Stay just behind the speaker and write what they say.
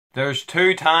There's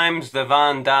 2 times the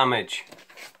van damage.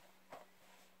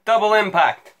 Double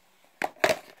impact.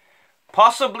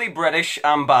 Possibly British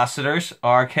ambassadors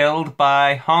are killed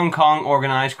by Hong Kong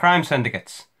organised crime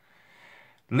syndicates,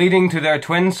 leading to their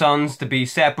twin sons to be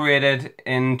separated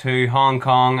into Hong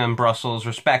Kong and Brussels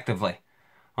respectively,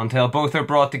 until both are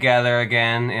brought together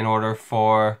again in order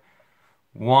for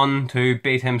one to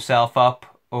beat himself up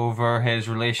over his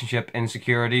relationship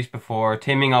insecurities before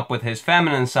teaming up with his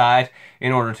feminine side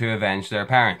in order to avenge their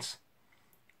parents.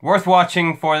 Worth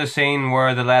watching for the scene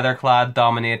where the leather-clad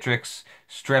dominatrix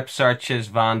strip searches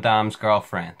Van Damme's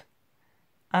girlfriend.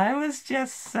 I was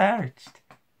just searched.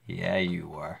 Yeah, you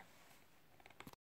were.